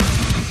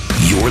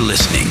You're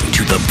listening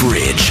to The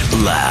Bridge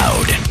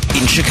Loud.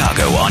 In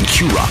Chicago on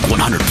Q-Rock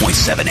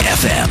 100.7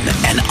 FM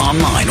and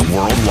online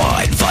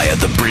worldwide via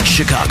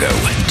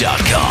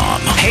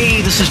thebridgechicago.com.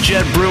 Hey, this is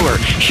Jed Brewer.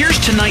 Here's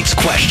tonight's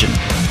question.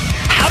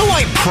 How do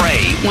I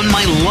pray when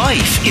my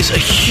life is a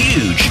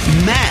huge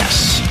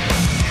mess?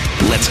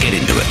 Let's get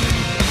into it.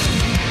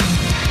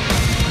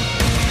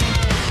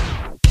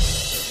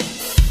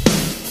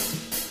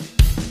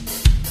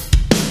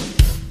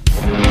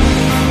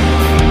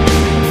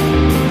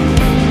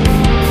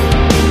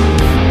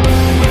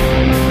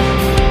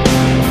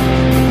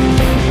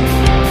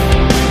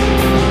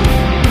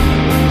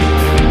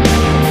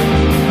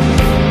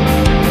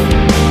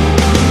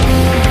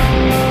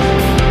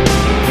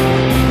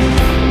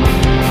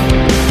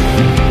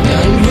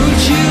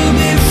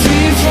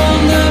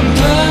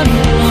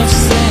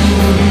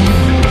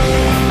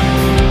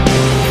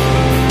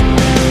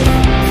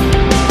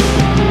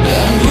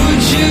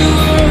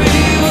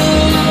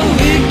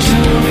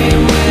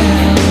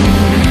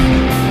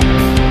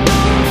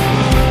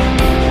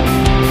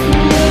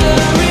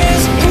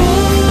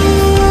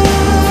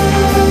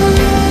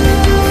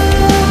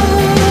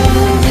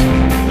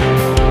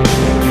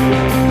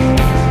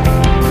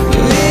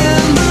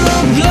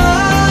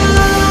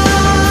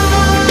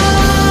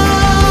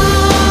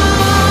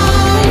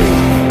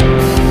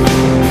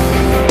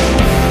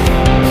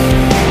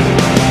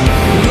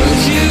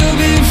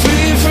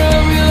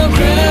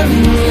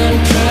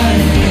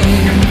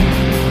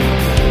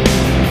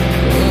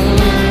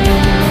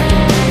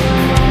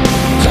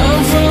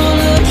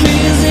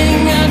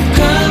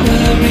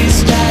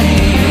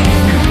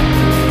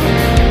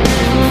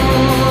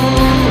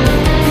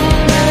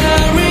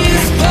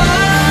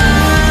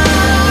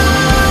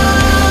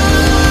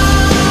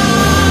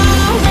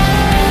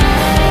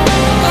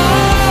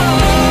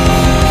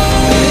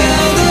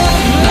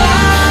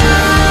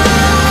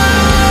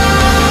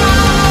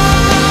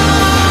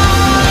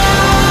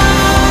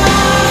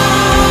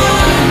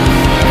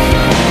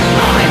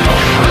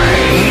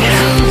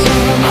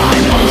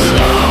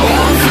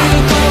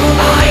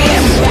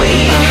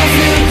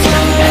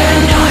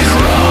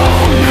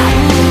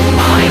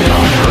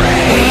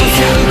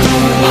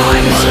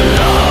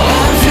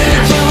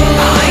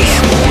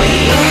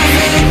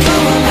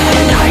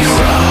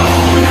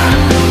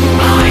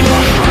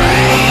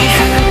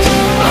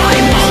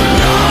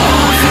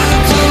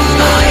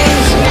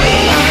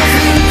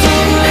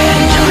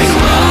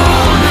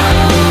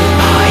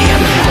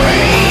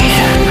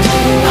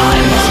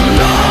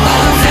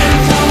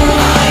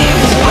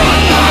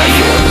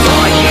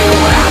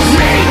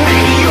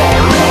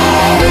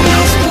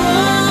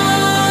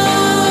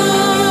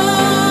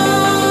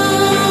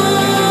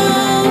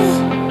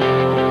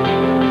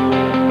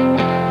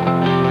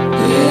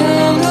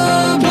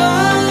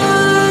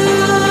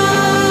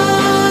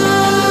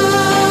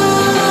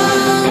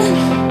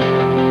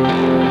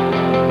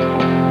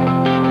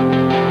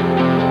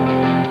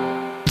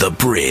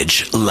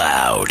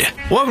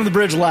 Welcome to The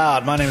Bridge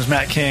Loud. My name is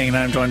Matt King, and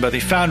I'm joined by the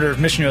founder of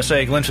Mission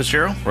USA, Glenn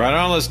Fitzgerald. Right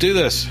on, let's do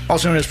this.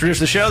 Also known as producer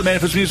of the show, the man who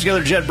puts music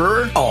together, Jed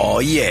Brewer. Oh,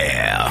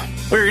 yeah.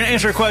 We're going to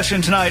answer a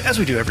question tonight, as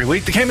we do every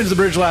week, that came into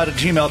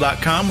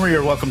thebridgeloud@gmail.com, where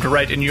you're welcome to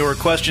write in your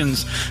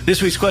questions.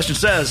 This week's question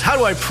says, how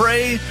do I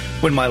pray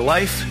when my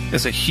life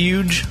is a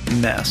huge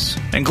mess?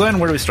 And Glenn,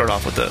 where do we start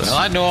off with this? Well,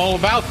 I know all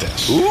about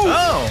this. Ooh.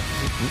 Oh.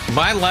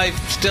 My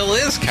life still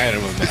is kind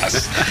of a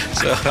mess,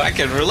 so I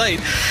can relate.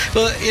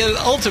 Well,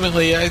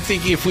 ultimately, I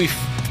think if we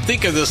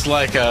think of this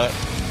like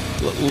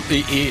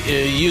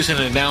use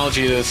an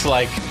analogy that's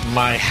like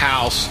my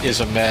house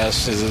is a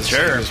mess,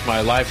 as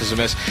my life is a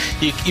mess,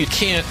 you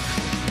can't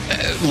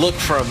look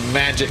for a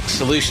magic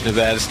solution to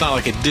that. It's not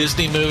like a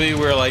Disney movie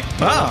where like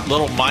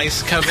little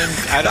mice come in.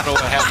 I don't know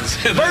what happens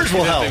in birds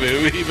will help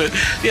movie, but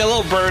yeah,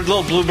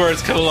 little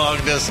bluebirds come along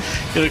and just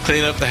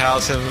clean up the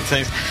house and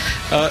things.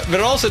 But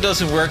it also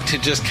doesn't work to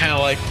just kind of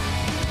like,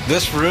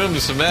 this room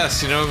is a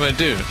mess. You know what I'm going to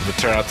do? I'm going to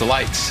turn out the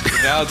lights.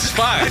 Now it's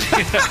fine.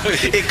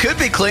 It could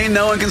be clean.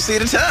 No one can see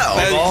to tell.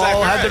 We've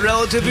all had the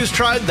relative who's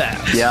tried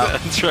that. Yeah,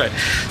 that's right.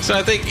 So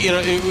I think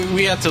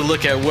we have to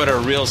look at what are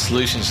real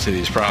solutions to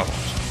these problems.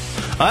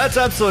 That's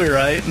absolutely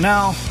right.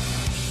 Now,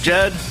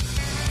 Jed,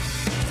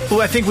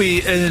 I think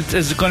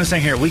as Glenn is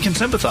saying here, we can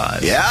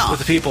sympathize with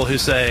the people who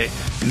say,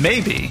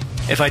 maybe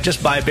if I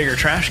just buy a bigger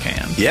trash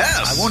can,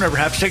 I won't ever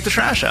have to take the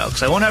trash out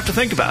because I won't have to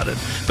think about it.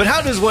 But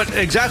how does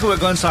exactly what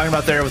Glenn's talking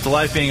about there with the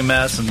life being a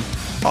mess and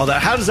all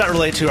that, how does that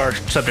relate to our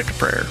subject of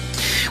prayer?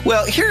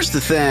 Well, here's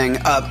the thing.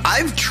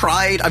 I've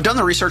done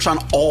the research on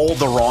all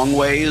the wrong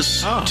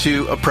ways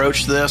to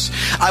approach this.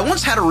 I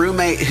once had a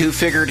roommate who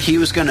figured he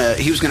was gonna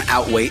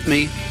outweight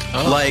me.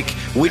 Like,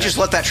 we just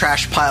let that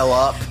trash pile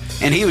up,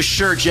 and he was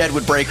sure Jed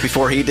would break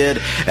before he did.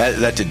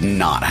 That did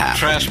not happen.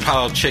 Trash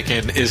pile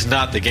chicken is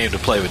not the game to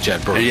play with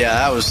Jed Brewer.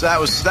 Yeah, that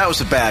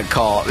was a bad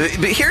call.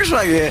 But here's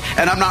what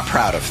and I'm not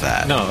proud of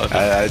that. No,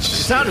 you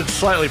sounded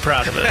slightly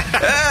proud of it.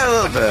 A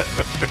little bit.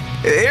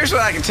 Here's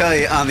what I can tell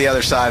you on the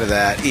other side of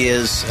that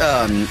is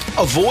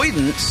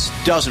avoidance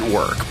doesn't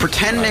work.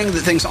 Pretending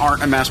that things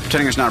aren't a mess,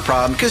 pretending there's not a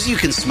problem, because you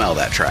can smell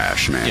that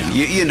trash, man.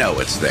 Yeah. You know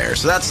it's there.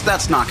 So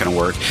that's not going to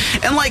work.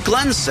 And like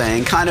Glenn's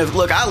saying, kind of,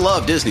 look, I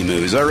love Disney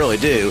movies. I really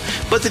do.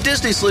 But the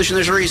Disney solution,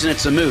 there's a reason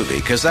it's a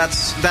movie, because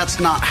that's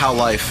not how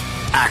life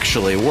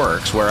actually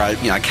works, where I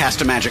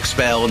cast a magic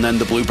spell and then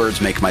the bluebirds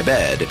make my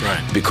bed.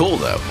 Right. It'd be cool,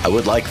 though. I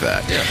would like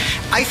that. Yeah.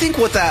 I think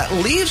what that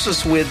leaves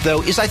us with,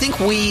 though, is I think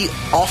we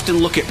often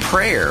look at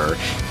prayer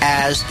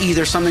as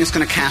either something that's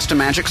going to cast a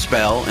magic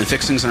spell and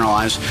fix things in our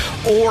lives,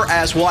 or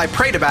as, well, I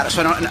prayed about it,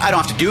 so I don't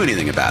have to do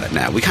anything about it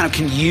now. We kind of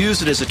can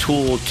use it as a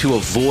tool to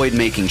avoid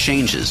making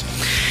changes.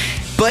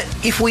 But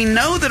if we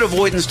know that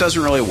avoidance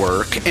doesn't really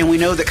work, and we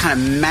know that kind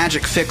of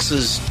magic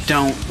fixes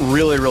don't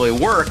really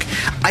work,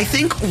 I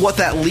think what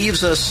that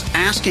leaves us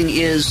asking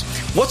is,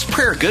 what's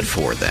prayer good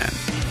for then?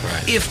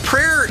 Right. If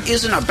prayer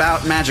isn't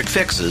about magic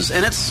fixes,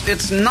 and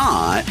it's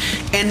not,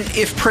 and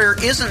if prayer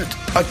isn't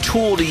a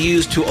tool to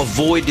use to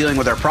avoid dealing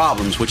with our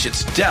problems, which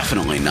it's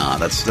definitely not,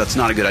 that's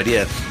not a good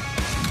idea,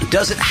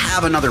 does it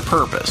have another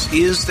purpose?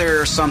 Is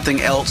there something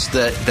else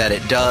that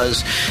it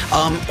does?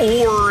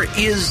 Or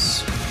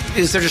is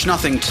there just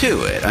nothing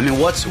to it? I mean,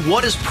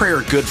 what is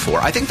prayer good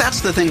for? I think that's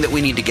the thing that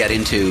we need to get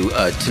into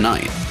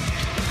tonight.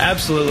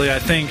 Absolutely. I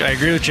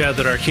agree with Jed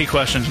that our key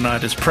question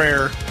tonight is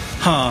prayer.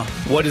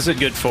 What is it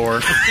good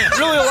for?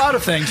 Really a lot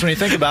of things when you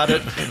think about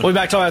it. We'll be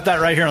back talking about that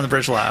right here on The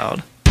Bridge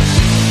Loud. 2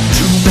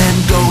 men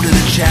go to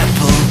the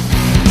chapel.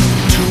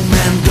 2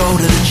 men go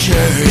to the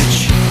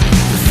church.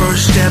 The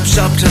first steps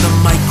up to the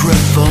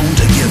microphone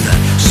to give the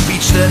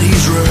speech that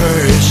he's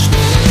rehearsed.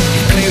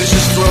 He clears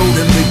his throat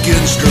and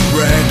begins to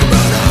brag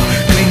about how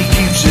clean he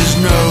keeps his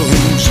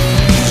nose.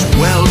 He's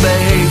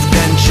well-behaved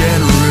and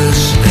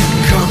generous. Then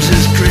comes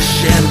his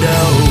crescendo.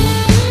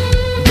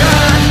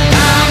 God,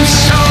 I'm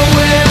so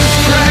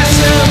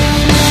impressive.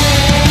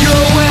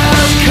 You're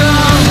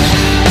welcome.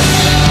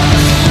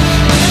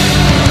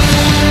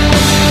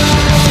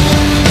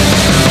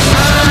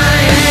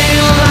 I ain't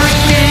like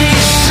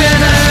these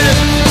sinners.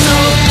 So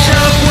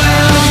job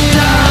well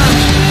done.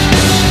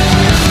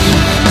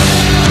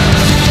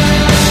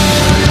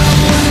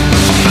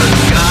 But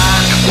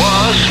God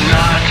was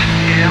not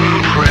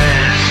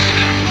impressed.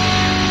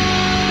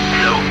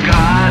 No,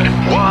 God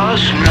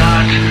was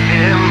not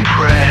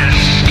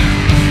impressed.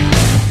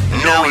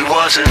 No, he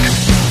wasn't.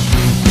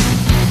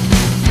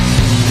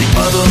 The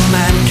other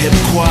man kept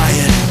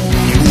quiet.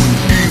 He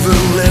wouldn't even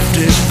lift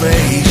his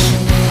face.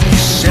 He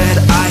said,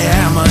 I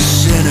am a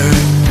sinner,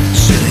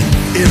 sitting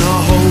in a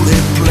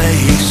holy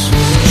place.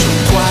 So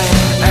quiet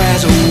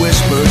as a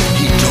whisper,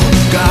 he told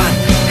God,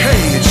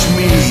 hey, it's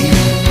me.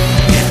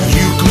 If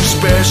you could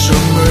spare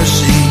some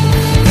mercy,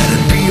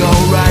 that'd be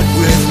alright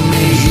with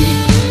me.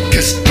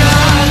 'Cause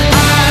God,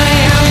 I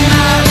am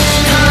not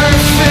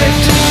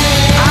perfect.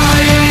 I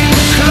ain't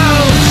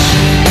close.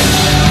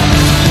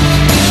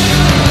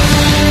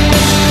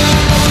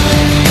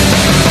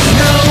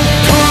 No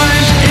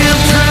point in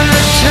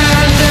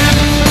pretending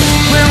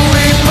when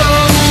we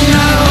both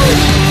know.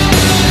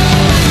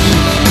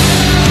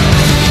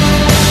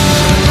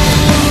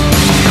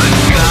 But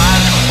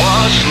God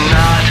was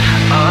not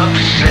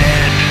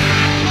upset.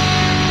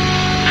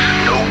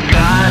 No,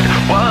 God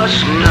was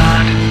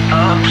not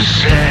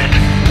upset.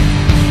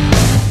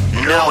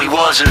 No, he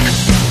wasn't.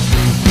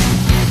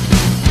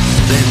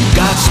 Then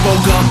God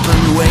spoke up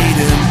and weighed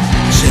him,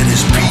 said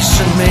his piece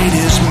and made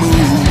his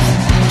move.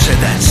 Said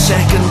that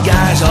second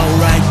guy's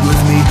alright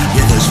with me.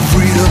 Yeah, there's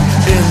freedom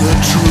in the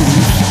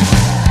truth.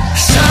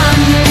 Son,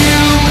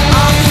 you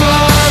are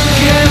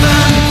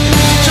forgiven,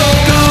 so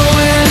go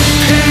in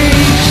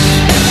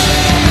peace.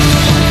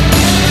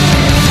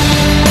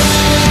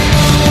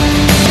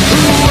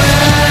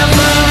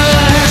 Whoever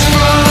asks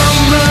for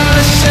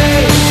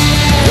mercy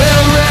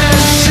will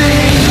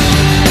receive.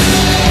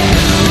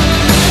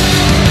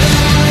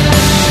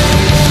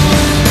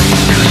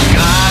 'Cause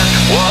God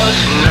was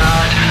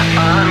not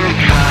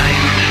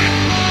unkind.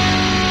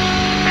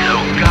 No,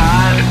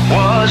 God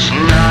was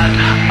not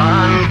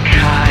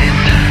unkind.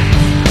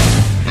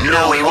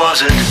 No, he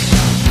wasn't.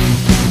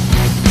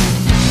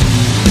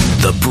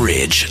 The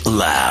Bridge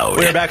Loud.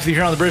 We're back with you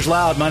here on The Bridge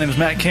Loud. My name is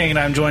Matt King, and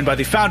I'm joined by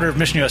the founder of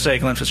Mission USA,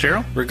 Glenn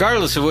Fitzgerald.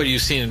 Regardless of what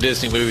you've seen in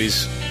Disney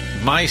movies,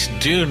 mice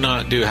do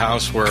not do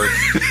housework.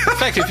 In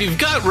fact, if you've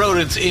got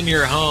rodents in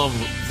your home,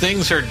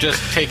 things are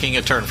just taking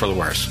a turn for the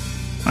worse.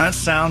 That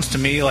sounds to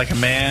me like a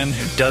man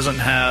who doesn't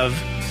have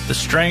the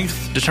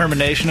strength,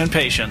 determination, and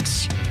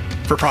patience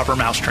for proper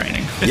mouse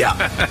training. Yeah.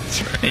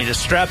 That's right. And you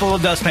just strap a little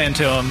dustpan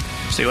to him,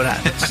 see what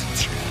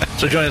happens.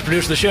 So joining us,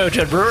 producer of the show,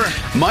 Jed Brewer.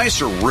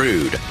 Mice are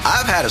rude.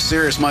 I've had a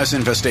serious mice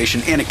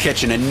infestation in a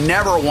kitchen, and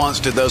never once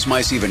did those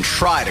mice even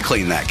try to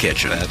clean that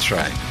kitchen. That's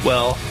right.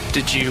 Well,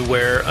 did you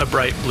wear a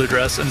bright blue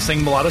dress and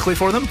sing melodically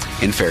for them?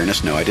 In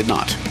fairness, no, I did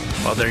not.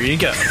 Well, there you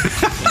go.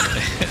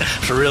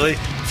 So really,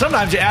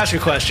 sometimes you ask a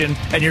question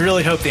and you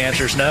really hope the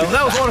answer is no.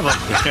 That was one of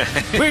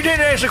them. We did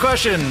answer a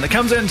question that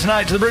comes in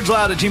tonight to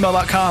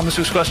thebridgeloud@gmail.com. This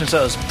week's question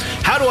says,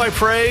 how do I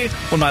pray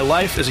when my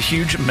life is a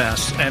huge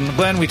mess? And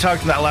Glenn, we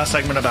talked in that last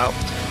segment about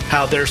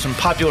how there's some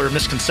popular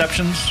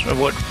misconceptions of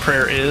what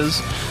prayer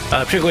is,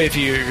 particularly if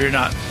you're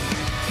not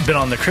been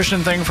on the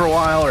Christian thing for a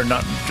while or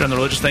not on the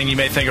religious thing. You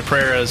may think of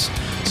prayer as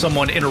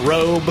someone in a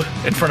robe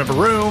in front of a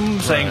room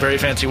saying very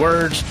fancy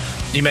words.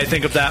 You may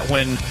think of that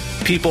when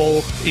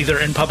people, either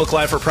in public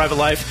life or private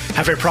life,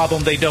 have a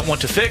problem they don't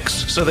want to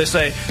fix. So they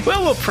say,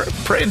 well, we'll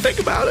pray and think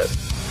about it.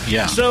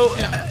 Yeah. So,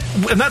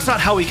 and that's not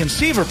how we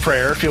conceive of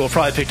prayer, people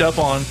probably picked up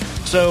on.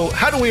 So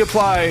how do we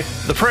apply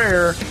the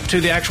prayer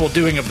to the actual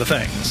doing of the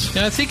things?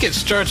 Yeah, I think it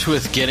starts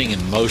with getting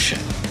in motion.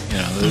 You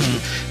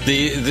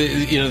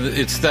know,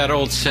 it's that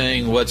old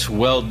saying, what's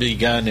well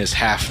begun is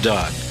half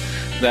done.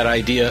 That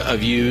idea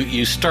of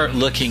you start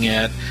looking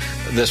at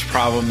this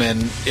problem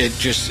and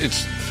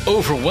it's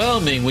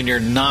overwhelming when you're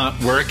not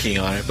working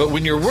on it. But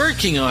when you're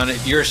working on it,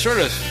 you're sort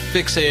of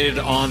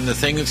fixated on the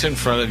thing that's in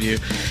front of you.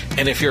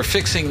 And if you're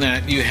fixing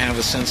that, you have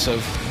a sense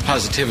of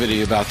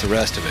positivity about the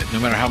rest of it. No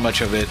matter how much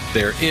of it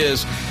there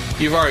is,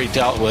 you've already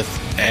dealt with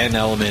an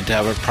element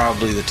of it,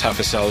 probably the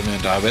toughest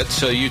element of it,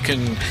 so you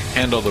can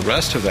handle the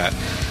rest of that.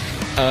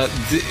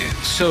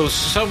 So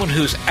someone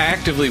who's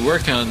actively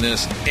working on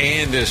this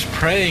and is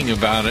praying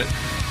about it,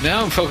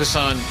 now I'm focused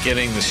on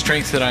getting the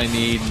strength that I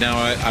need. Now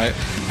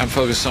I'm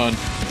focused on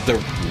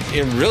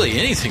really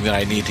anything that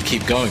I need to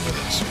keep going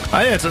with this.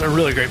 I think that's a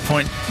really great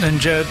point. And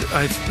Jed,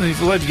 I'd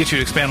love to get you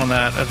to expand on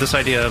that, of this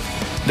idea of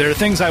there are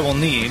things I will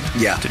need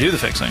to do the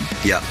fixing.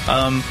 Yeah.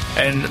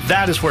 And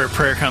that is where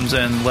prayer comes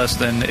in, less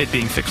than it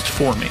being fixed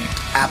for me.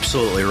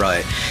 Absolutely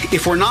right.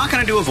 If we're not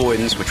going to do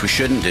avoidance, which we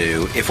shouldn't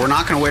do, if we're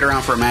not going to wait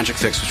around for a magic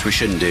fix, which we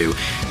shouldn't do,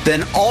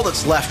 then all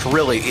that's left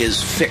really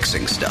is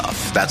fixing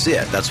stuff. That's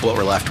it. That's what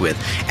we're left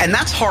with. And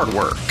that's hard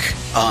work.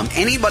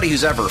 Anybody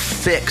who's ever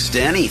fixed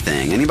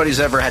anything, anybody who's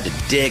ever had to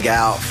dig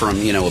out from,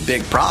 a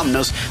big problem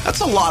knows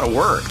that's a lot of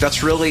work.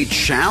 That's really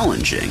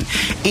challenging.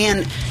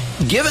 And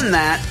given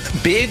that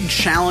big,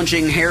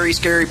 challenging, hairy,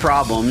 scary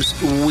problems,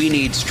 we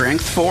need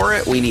strength for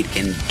it. We need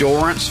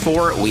endurance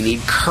for it. We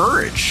need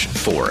courage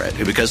for it,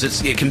 because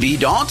it can be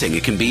daunting.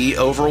 It can be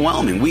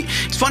overwhelming.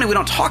 It's funny, we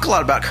don't talk a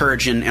lot about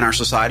courage in our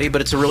society,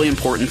 but it's a really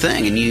important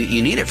thing, and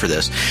you need it for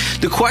this.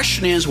 The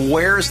question is,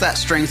 where is that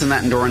strength and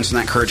that endurance and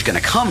that courage going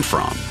to come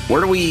from?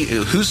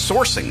 Who's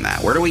sourcing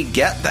that? Where do we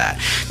get that?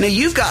 Now,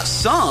 you've got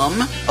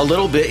a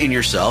little bit in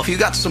yourself. You've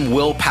got some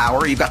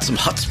willpower. You've got some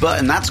chutzpah,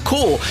 and that's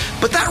cool,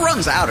 but that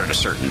runs out at a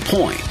certain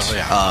point. Oh,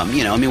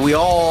 yeah.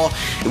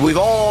 We've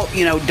all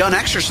done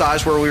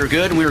exercise where we were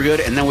good,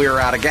 and then we were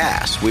out of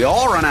gas. We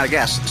all run out of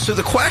gas. So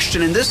the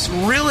question, and this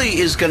really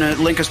is going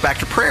to link us back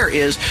to prayer,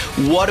 is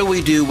what do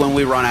we do when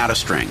we run out of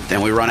strength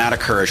and we run out of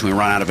courage and we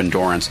run out of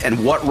endurance,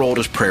 and what role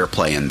does prayer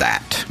play in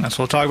that? That's what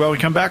we'll talk about when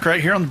we come back right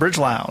here on the Bridge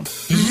Loud.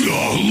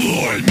 The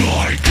Lord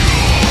my God.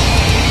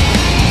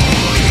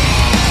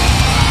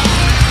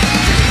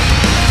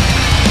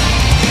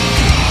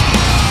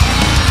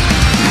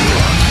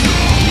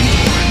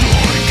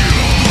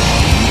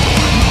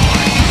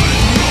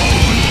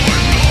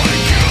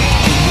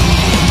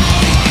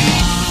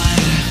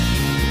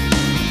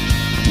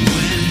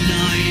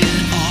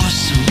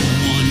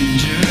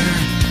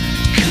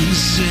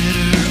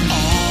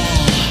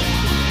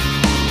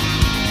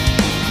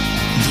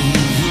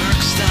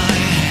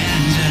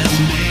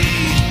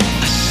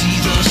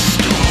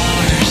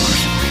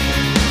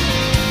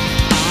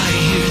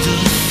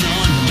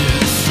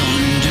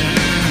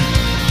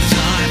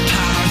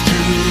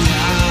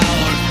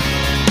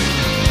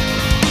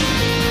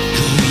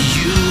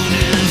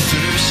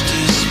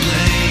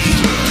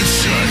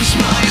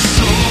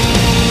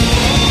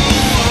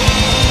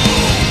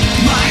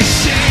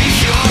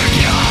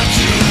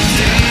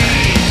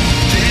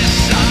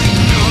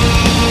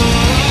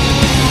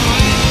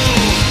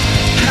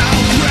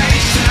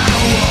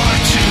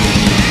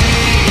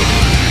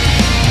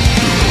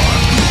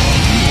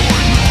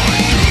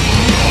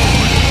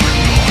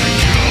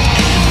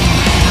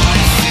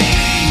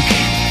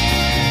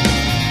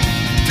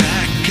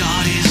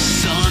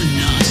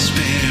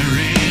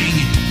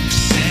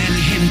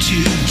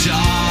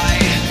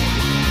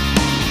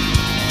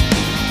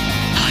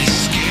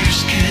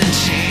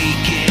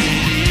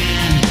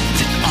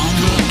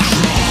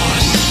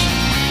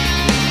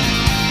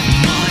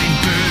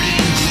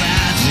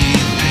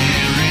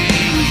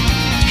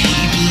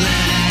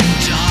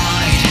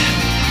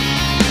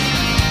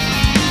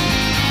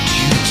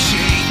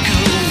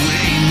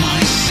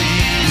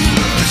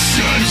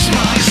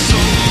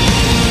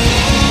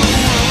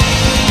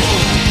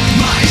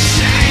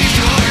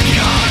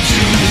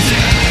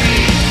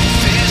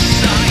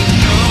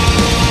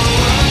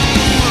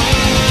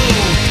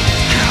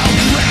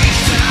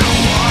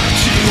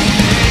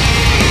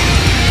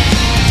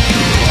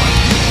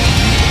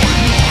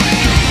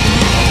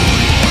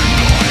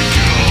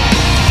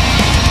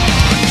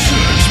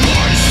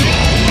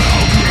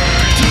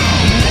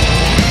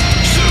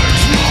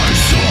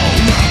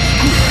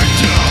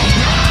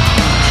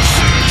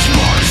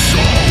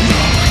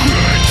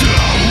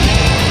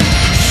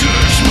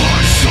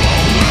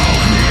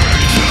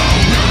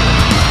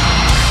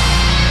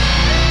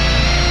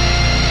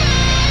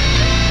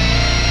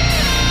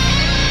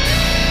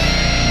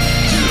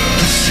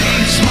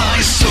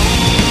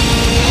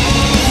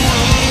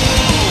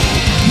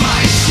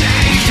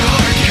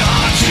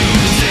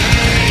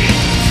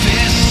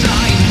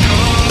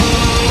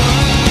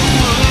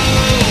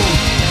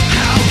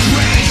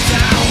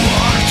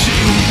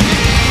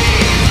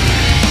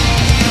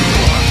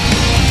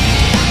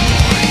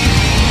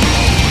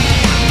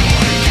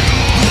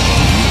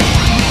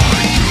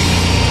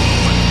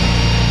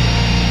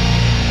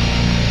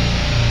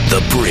 The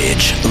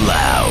Bridge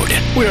Loud.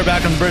 We are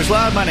back on The Bridge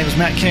Loud. My name is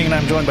Matt King, and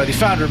I'm joined by the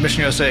founder of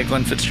Mission USA,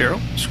 Glenn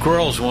Fitzgerald.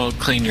 Squirrels won't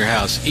clean your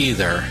house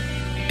either,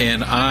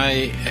 and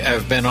I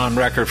have been on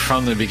record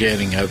from the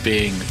beginning of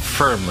being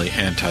firmly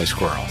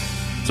anti-squirrel.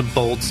 It's a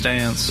bold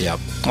stance.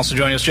 Yep. Also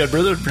joining us, Jed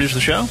Bruther, producer of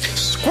the show.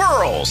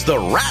 Squirrels, the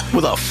rat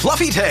with a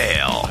fluffy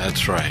tail.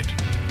 That's right.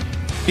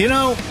 You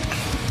know,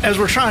 as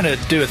we're trying to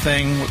do a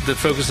thing that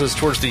focuses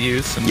towards the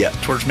youth and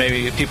towards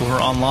maybe people who are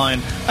online,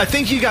 I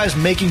think you guys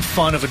making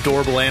fun of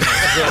adorable animals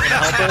is really going to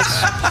help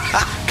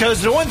us.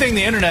 Because the one thing,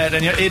 the internet,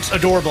 and it's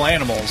adorable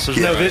animals.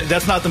 There's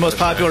that's not the most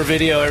popular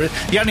video. You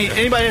got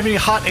anybody have any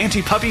hot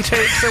anti-puppy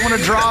takes they want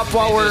to drop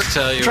while we're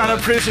trying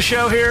to produce a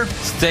show here?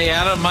 Stay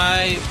out of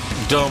my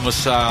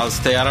domicile.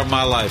 Stay out of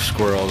my life,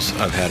 squirrels.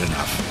 I've had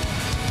enough.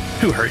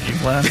 Who hurt you,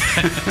 Glenn?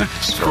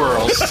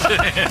 Squirrels.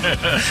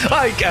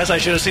 I guess I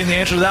should have seen the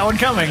answer to that one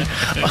coming.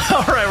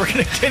 All right, we're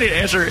going to continue to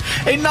answer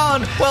a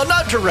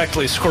not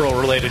directly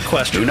squirrel-related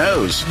question. Who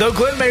knows? Though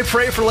Glenn may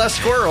pray for less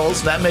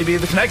squirrels, that may be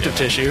the connective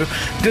tissue.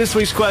 This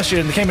week's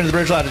question came into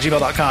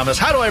thebridgeloud@gmail.com is,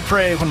 how do I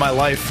pray when my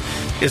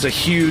life is a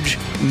huge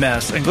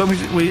mess? And Glenn,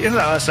 we ended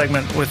that last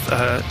segment with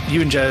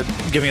you and Jed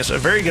giving us a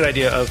very good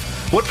idea of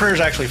what prayer is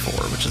actually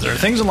for, which is there are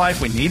things in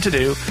life we need to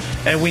do,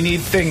 and we need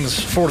things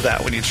for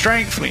that. We need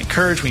strength, we need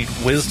courage, we need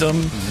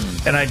wisdom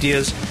and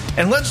ideas.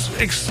 And let's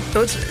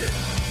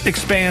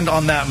expand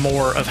on that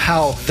more of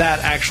how that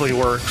actually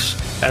works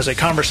as a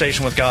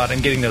conversation with God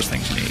and getting those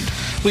things you need.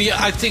 Well, yeah,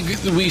 I think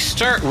we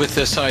start with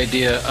this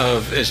idea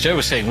of, as Joe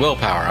was saying,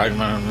 willpower. I'm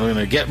going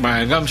to get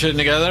my gumption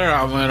together.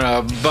 I'm going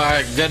to,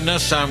 by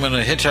goodness, I'm going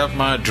to hitch up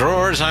my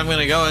drawers. I'm going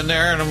to go in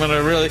there, and I'm going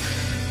to really...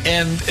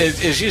 And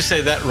as you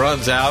say, that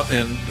runs out,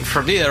 and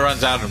for me, it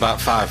runs out in about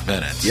 5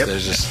 minutes. Yep.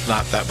 There's just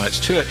not that much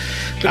to it.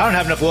 But I don't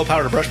have enough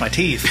willpower to brush my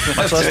teeth,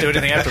 much less do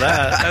anything after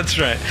that. That's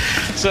right.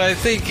 So I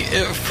think,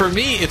 for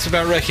me, it's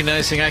about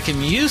recognizing I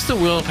can use the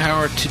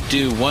willpower to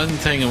do one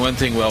thing and one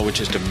thing well, which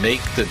is to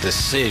make the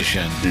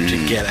decision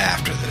to get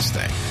after this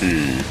thing.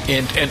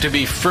 And to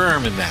be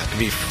firm in that, to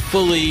be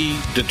fully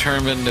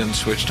determined and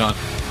switched on.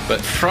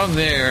 But from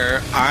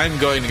there, I'm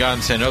going to God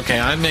and saying, okay,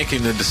 I'm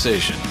making the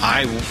decision.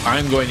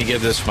 I'm going to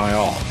give this my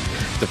all.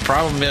 The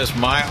problem is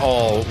my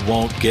all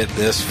won't get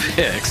this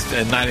fixed,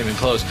 and not even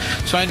close.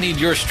 So I need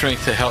your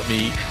strength to help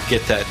me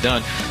get that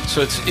done.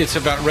 So it's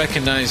about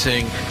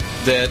recognizing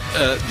that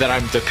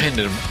I'm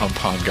dependent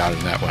upon God in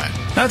that way.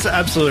 That's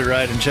absolutely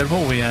right. And Jed,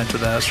 what will we add to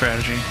that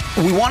strategy?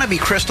 We want to be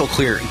crystal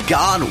clear.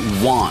 God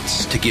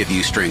wants to give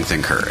you strength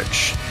and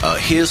courage.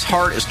 His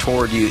heart is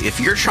toward you. If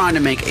you're trying to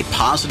make a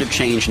positive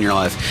change in your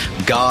life,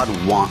 God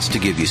wants to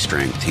give you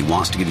strength. He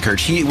wants to give you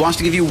courage. He wants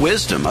to give you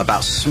wisdom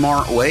about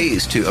smart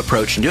ways to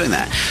approach and doing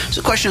that.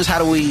 So the question is, how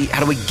do we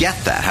get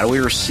that? How do we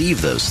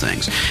receive those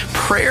things?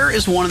 Prayer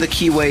is one of the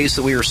key ways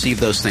that we receive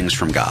those things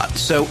from God.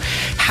 So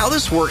how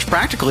this works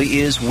practically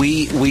is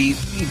we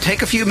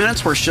take a few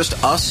minutes where it's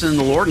just us and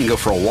the Lord, and go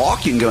for a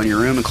walk. You can go in your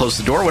room and close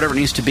the door, whatever it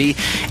needs to be,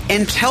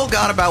 and tell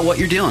God about what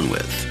you're dealing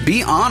with.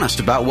 Be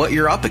honest about what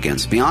you're up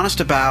against. Be honest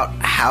about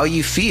how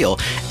you feel,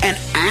 and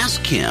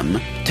ask Him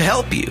to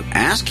help you.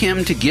 Ask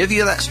Him to give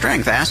you that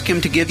strength. Ask Him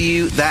to give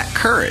you that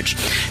courage.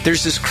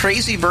 There's this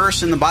crazy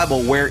verse in the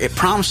Bible where it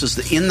promises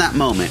that in that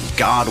moment,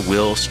 God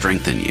will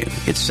strengthen you.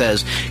 It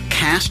says,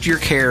 cast your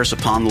cares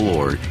upon the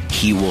Lord.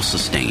 He will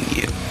sustain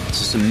you. It's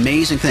this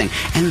amazing thing.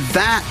 And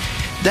that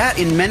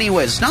in many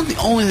ways, it's not the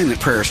only thing that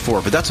prayer is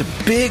for, but that's a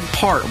big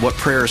part of what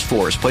prayer is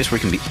for. It's a place where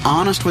we can be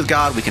honest with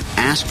God, we can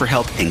ask for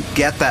help, and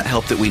get that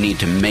help that we need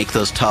to make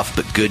those tough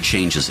but good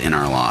changes in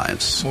our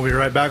lives. We'll be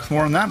right back with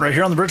more on that right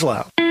here on The Bridge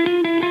Loud.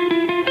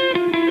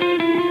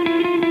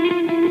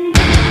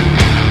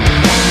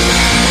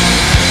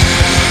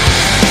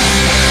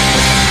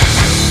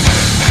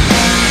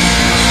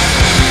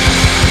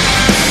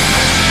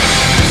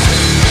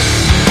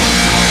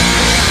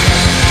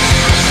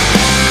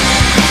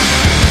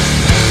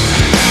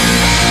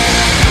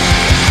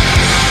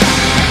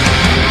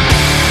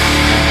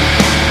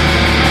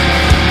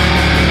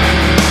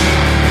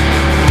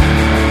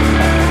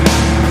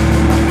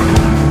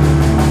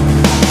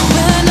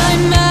 When I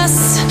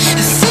mess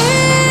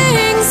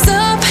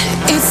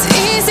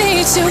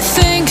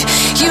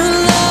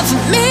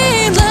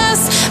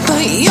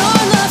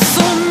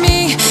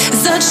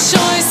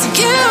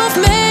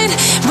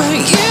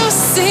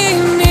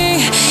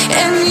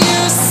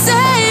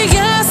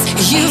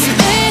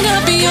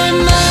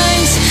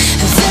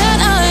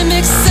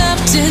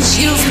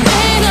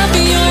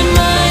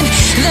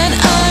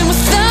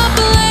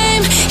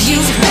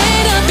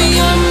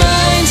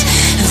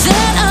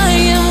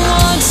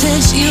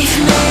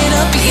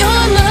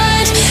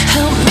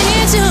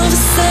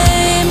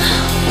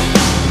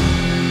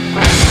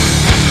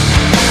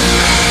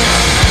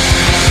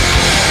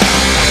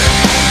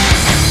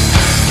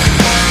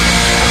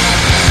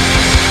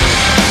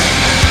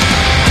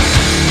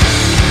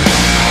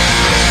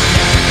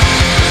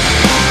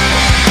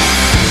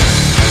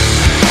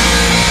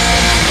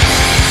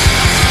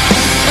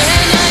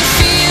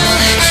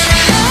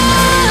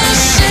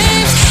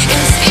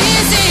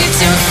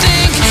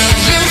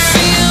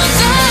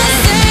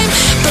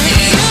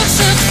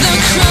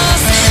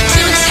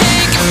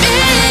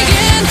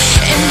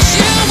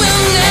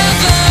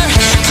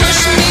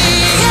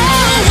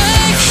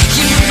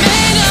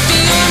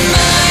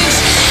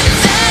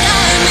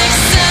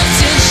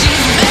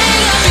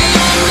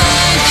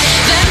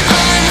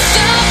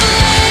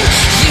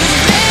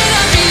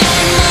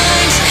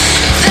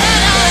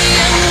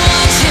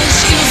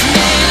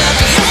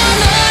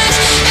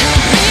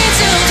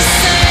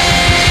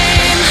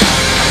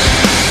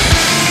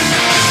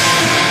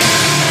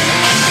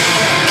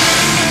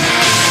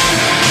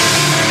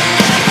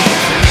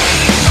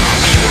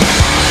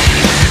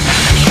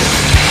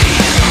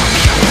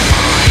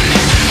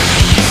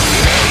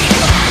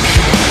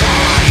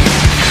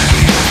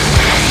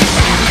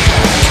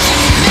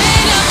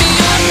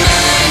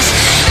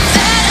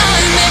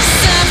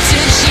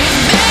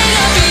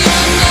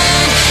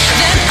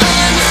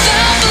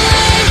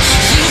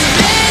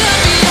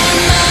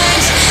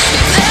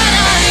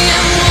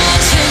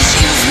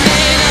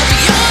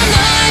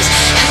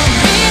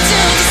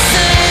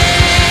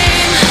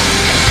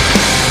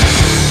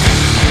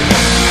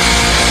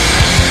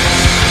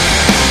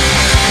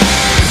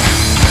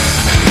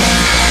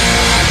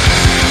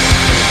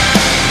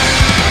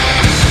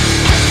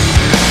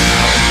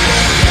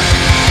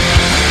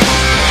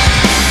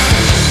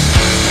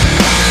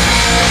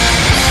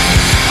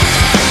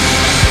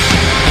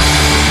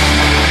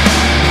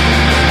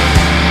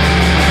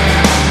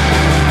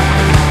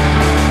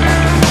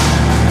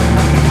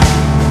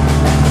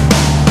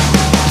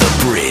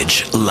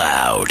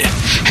Loud.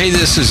 Hey,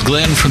 this is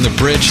Glenn from The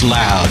Bridge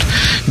Loud.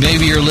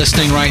 Maybe you're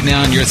listening right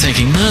now and you're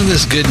thinking, none of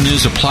this good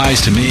news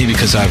applies to me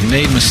because I've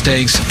made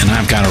mistakes and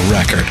I've got a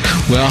record.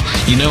 Well,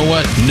 you know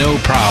what? No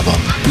problem.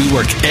 We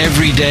work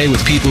every day with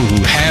people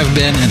who have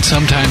been and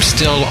sometimes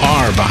still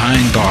are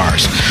behind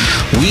bars.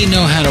 We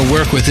know how to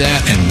work with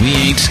that and we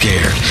ain't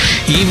scared.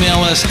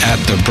 Email us at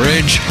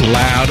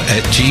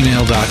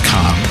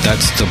thebridgeloud@gmail.com.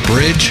 That's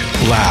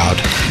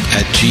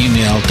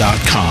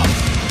thebridgeloud@gmail.com.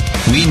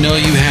 We know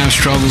you have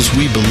struggles.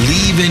 We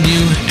believe in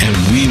you, and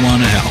we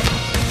want to help.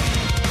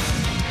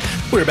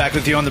 We're back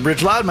with you on The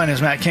Bridge Loud. My name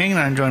is Matt King, and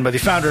I'm joined by the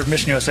founder of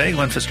Mission USA,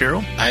 Glenn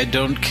Fitzgerald. I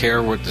don't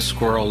care what the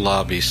squirrel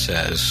lobby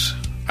says.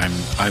 I'm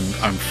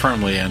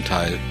firmly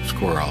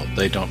anti-squirrel.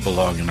 They don't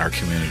belong in our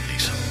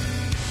communities.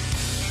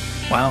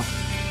 Wow.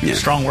 Yeah.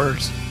 Strong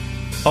words.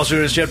 Also,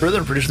 here's Jed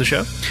Brither, producer of the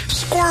show.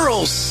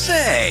 Squirrels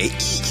say,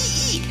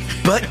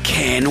 but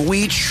can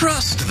we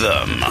trust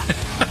them?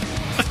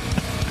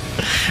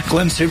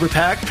 Glenn Super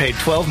PAC paid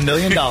 $12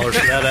 million for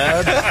that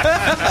ad.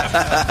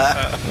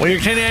 Well, you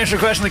continue to answer a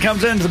question that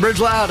comes in to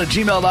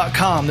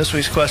thebridgeloud@gmail.com. This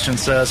week's question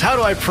says, how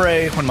do I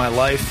pray when my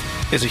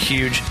life is a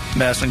huge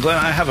mess? And Glenn,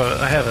 I have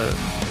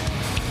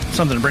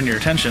something to bring to your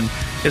attention.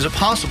 Is it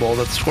possible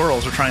that the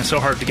squirrels are trying so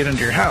hard to get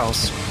into your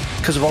house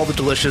because of all the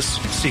delicious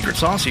secret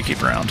sauce you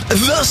keep around?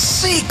 The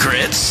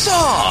secret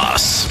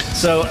sauce!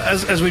 So,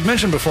 as we've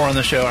mentioned before on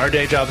the show, our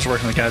day job is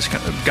working with guys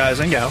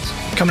and gals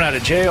coming out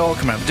of jail,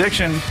 coming out of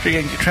addiction,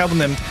 helping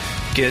them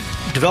get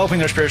developing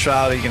their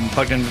spirituality, getting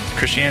plugged into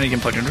Christianity,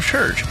 getting plugged into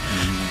church.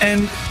 Mm-hmm.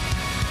 And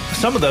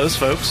some of those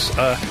folks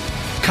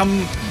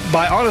come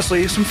by,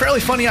 honestly, some fairly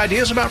funny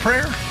ideas about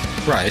prayer.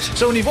 Right.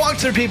 So when you've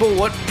walked through people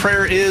what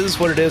prayer is,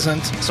 what it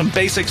isn't, some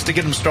basics to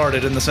get them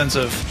started in the sense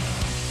of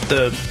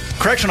the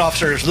correction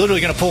officer is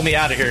literally going to pull me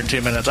out of here in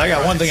 2 minutes. I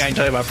got one thing I can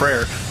tell you about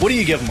prayer. What do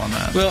you give them on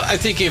that? Well, I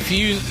think if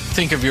you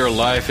think of your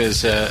life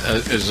as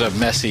a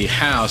messy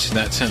house, in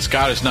that sense,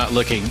 God is not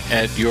looking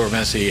at your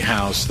messy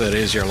house that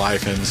is your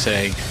life and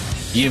saying,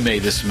 you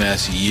made this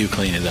mess, you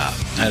clean it up.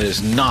 That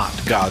is not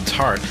God's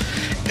heart.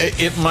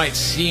 It might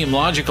seem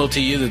logical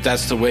to you that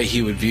that's the way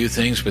he would view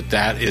things, but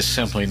that is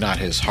simply not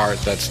his heart.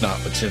 That's not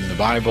what's in the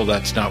Bible.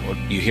 That's not what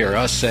you hear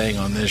us saying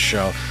on this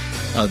show.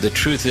 The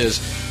truth is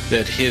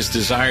that his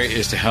desire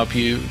is to help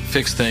you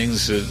fix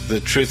things.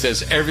 The truth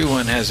is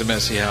everyone has a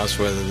messy house,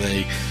 whether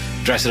they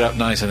dress it up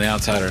nice on the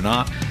outside or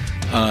not.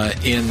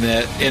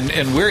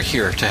 And we're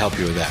here to help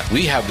you with that.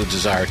 We have the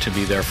desire to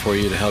be there for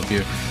you, to help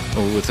you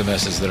with the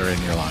messes that are in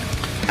your life.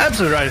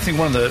 Absolutely right. I think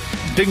one of the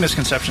big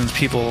misconceptions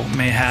people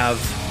may have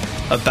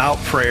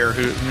about prayer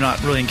who are not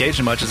really engaged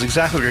in much is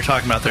exactly what you're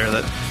talking about there,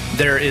 that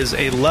there is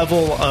a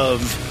level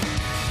of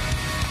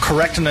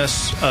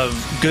correctness of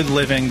good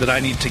living that I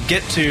need to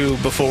get to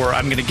before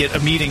I'm going to get a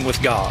meeting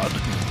with God.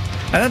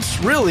 And that's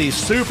really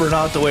super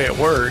not the way it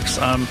works.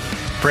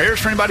 Prayer is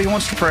for anybody who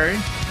wants to pray.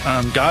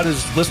 God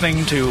is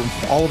listening to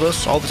all of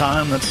us all the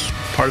time. That's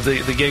part of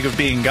the gig of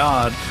being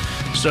God.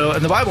 So,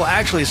 and the Bible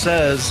actually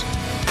says,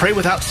 pray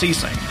without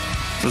ceasing.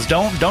 It says,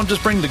 don't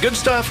just bring the good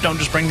stuff, don't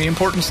just bring the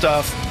important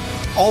stuff,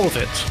 all of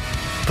it.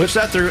 Puts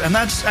that through, and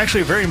that's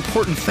actually a very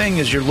important thing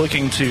as you're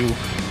looking to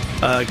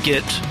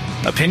get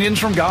opinions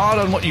from God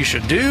on what you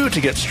should do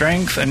to get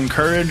strength and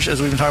courage,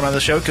 as we've been talking about on the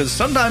show, because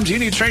sometimes you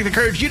need strength and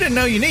courage you didn't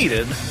know you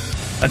needed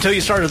until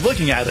you started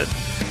looking at it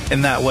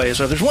in that way.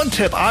 So if there's one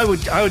tip I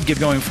would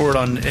give going forward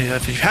on,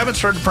 if you haven't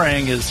started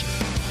praying, is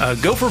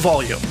go for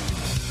volume.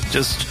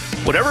 Just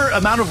whatever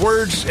amount of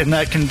words, and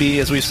that can be,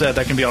 as we said,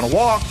 that can be on a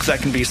walk,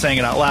 that can be saying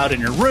it out loud in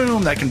your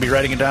room, that can be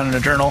writing it down in a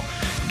journal.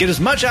 Get as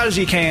much out as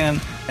you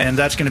can, and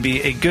that's going to be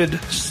a good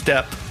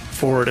step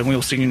forward, and we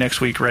will see you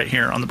next week right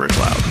here on The Bridge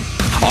Loud.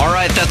 All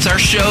right, that's our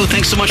show.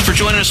 Thanks so much for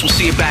joining us. We'll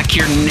see you back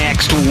here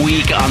next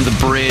week on The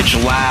Bridge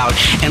Loud.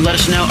 And let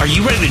us know, are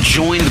you ready to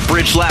join the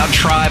Bridge Loud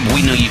tribe?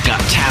 We know you've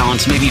got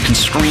talents. Maybe you can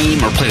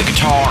scream or play the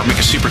guitar or make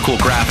a super cool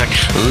graphic.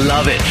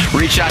 Love it.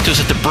 Reach out to us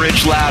at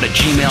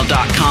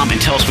thebridgeloud@gmail.com and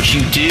tell us what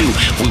you do.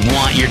 We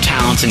want your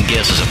talents and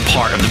gifts as a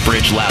part of The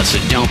Bridge Loud, so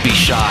don't be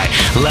shy.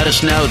 Let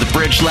us know,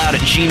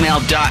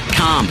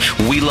 thebridgeloud@gmail.com.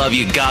 We love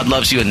you, God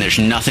loves you, and there's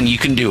nothing you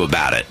can do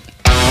about it.